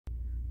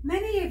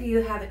Many of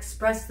you have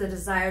expressed the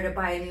desire to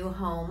buy a new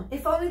home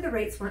if only the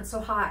rates weren't so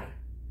high.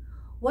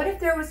 What if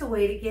there was a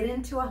way to get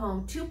into a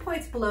home 2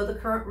 points below the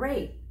current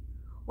rate?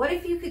 What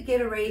if you could get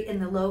a rate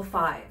in the low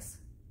fives?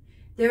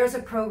 There is a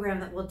program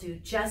that will do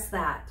just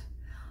that.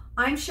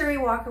 I'm Sherri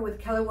Walker with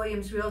Keller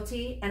Williams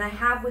Realty, and I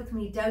have with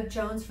me Doug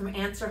Jones from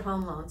Answer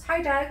Home Loans.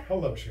 Hi, Doug.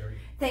 Hello, Sherri.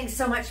 Thanks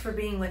so much for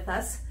being with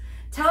us.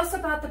 Tell us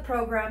about the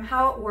program,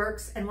 how it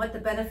works, and what the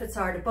benefits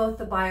are to both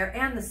the buyer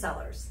and the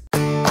sellers.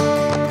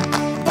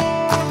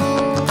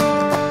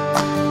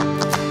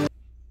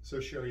 So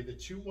Sherri, the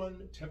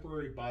 2-1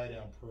 temporary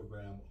buy-down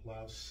program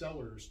allows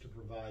sellers to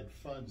provide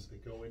funds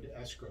that go into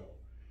escrow.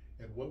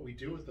 And what we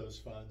do with those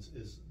funds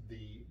is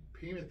the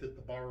payment that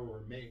the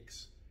borrower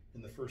makes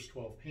in the first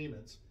 12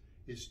 payments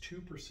is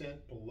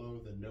 2% below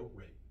the note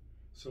rate.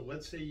 So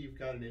let's say you've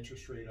got an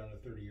interest rate on a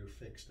 30-year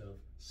fixed of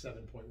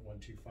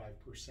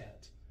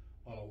 7.125%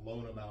 on a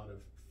loan amount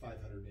of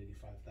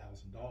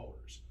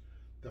 $585,000.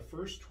 The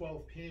first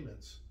 12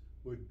 payments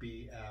would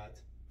be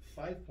at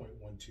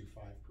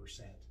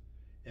 5.125%.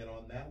 And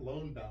on that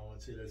loan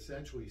balance, it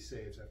essentially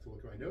saves, I have to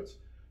look at my notes,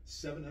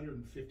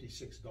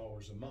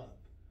 $756 a month.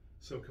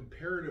 So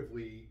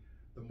comparatively,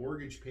 the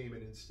mortgage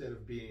payment, instead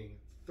of being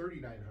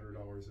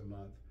 $3,900 a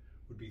month,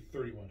 would be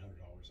 $3,100 a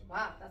month.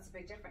 Wow, that's a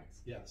big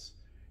difference. Yes.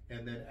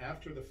 And then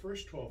after the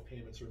first 12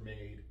 payments are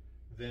made,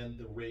 then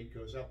the rate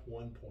goes up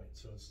 1 point.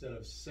 So instead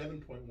of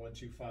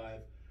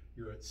 7.125,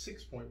 you're at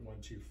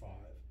 6.125.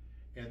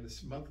 And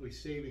this monthly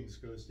savings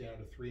goes down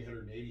to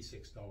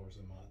 $386 a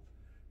month.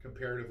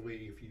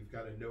 Comparatively, if you've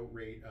got a note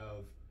rate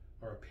of,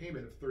 or a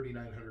payment of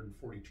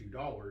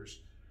 $3,942,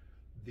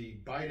 the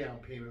buy down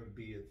payment would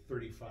be at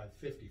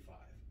 $3,555.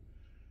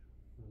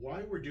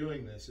 Why we're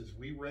doing this is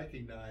we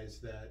recognize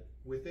that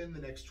within the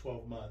next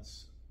 12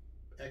 months,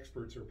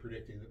 experts are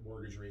predicting that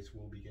mortgage rates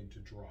will begin to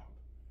drop.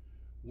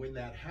 When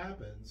that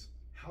happens,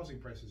 housing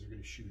prices are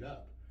going to shoot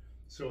up.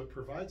 So it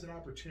provides an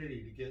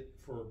opportunity to get,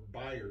 for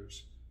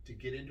buyers to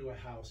get into a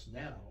house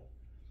now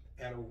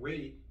at a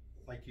rate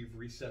like you've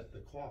reset the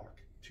clock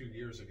 2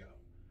 years ago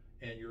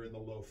and you're in the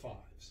low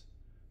fives.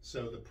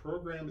 So the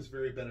program is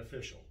very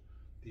beneficial.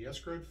 The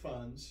escrowed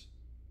funds,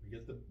 we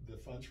get the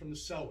funds from the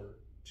seller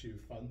to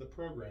fund the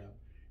program,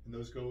 and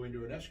those go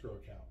into an escrow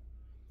account.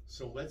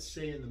 So let's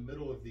say in the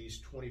middle of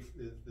this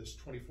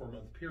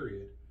 24-month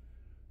period,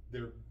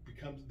 there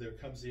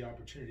comes the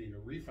opportunity to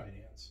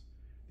refinance.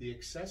 The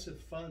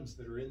excessive funds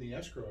that are in the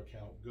escrow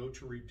account go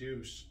to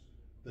reduce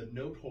the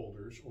note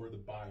holders or the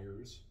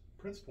buyer's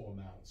principal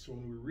amount. So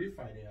when we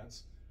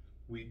refinance,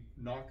 we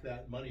knock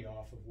that money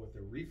off of what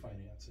they're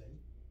refinancing,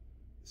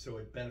 so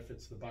it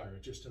benefits the buyer.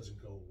 It just doesn't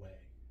go away.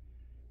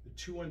 The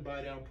 2-1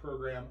 buy down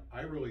program,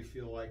 I really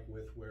feel like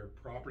with where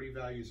property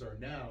values are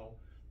now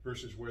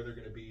versus where they're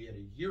going to be in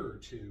a year or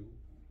two,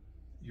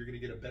 you're going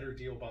to get a better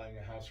deal buying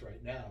a house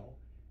right now,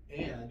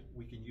 and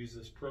we can use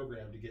this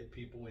program to get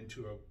people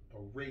into a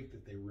rate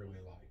that they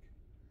really like.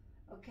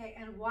 Okay,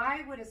 and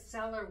why would a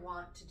seller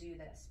want to do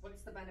this?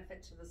 What's the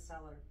benefit to the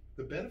seller?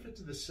 The benefit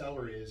to the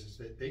seller is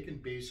that they can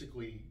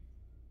basically,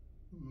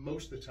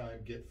 most of the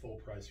time, get full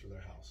price for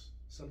their house,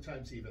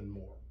 sometimes even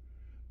more.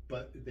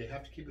 But they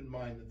have to keep in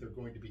mind that they're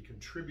going to be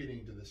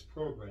contributing to this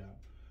program.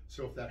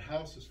 So if that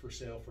house is for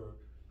sale for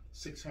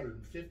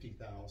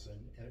 $650,000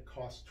 and it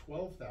costs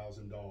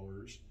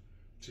 $12,000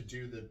 to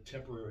do the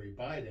temporary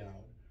buy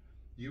down,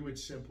 you would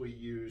simply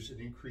use an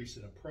increase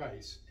in a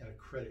price and a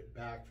credit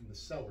back from the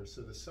seller.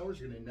 So the seller's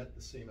going to net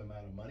the same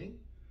amount of money,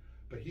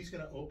 but he's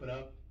going to open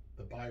up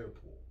the buyer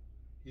pool.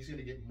 He's going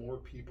to get more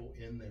people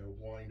in there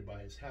wanting to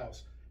buy his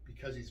house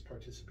because he's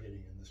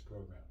participating in this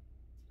program.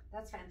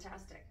 That's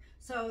fantastic.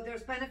 So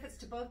there's benefits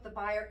to both the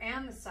buyer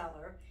and the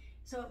seller.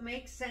 So it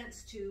makes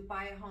sense to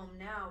buy a home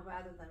now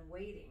rather than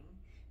waiting,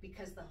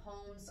 because the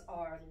homes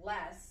are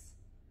less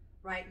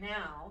right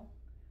now,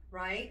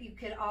 right? You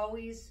could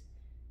always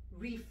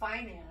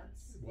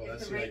refinance if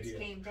the rates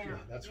came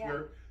down.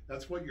 Yeah,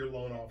 that's what your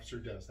loan officer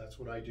does. That's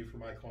what I do for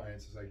my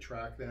clients, is I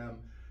track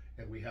them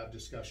and we have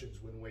discussions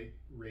when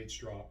rates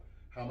drop.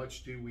 How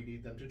much do we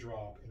need them to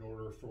drop in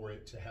order for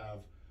it to have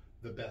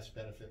the best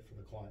benefit for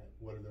the client?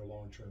 What are their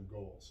long-term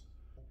goals?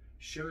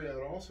 Sherri, I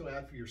would also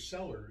add for your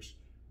sellers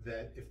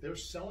that if they're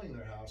selling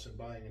their house and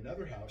buying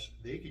another house,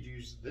 they could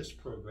use this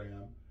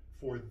program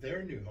for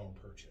their new home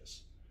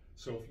purchase.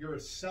 So if you're a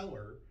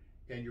seller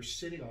and you're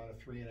sitting on a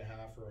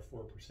 3.5% or a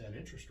 4%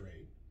 interest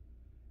rate,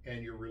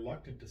 and you're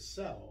reluctant to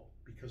sell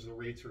because the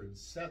rates are in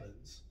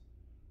sevens,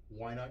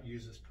 why not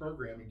use this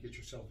program and get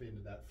yourself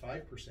into that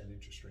 5%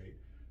 interest rate?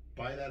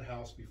 Buy that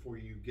house before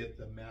you get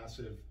the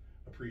massive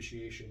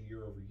appreciation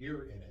year over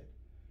year in it,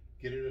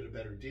 get it at a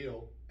better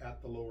deal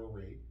at the lower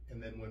rate,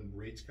 and then when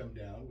rates come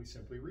down, we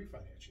simply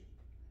refinance you.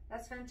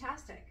 That's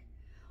fantastic.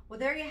 Well,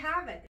 there you have it.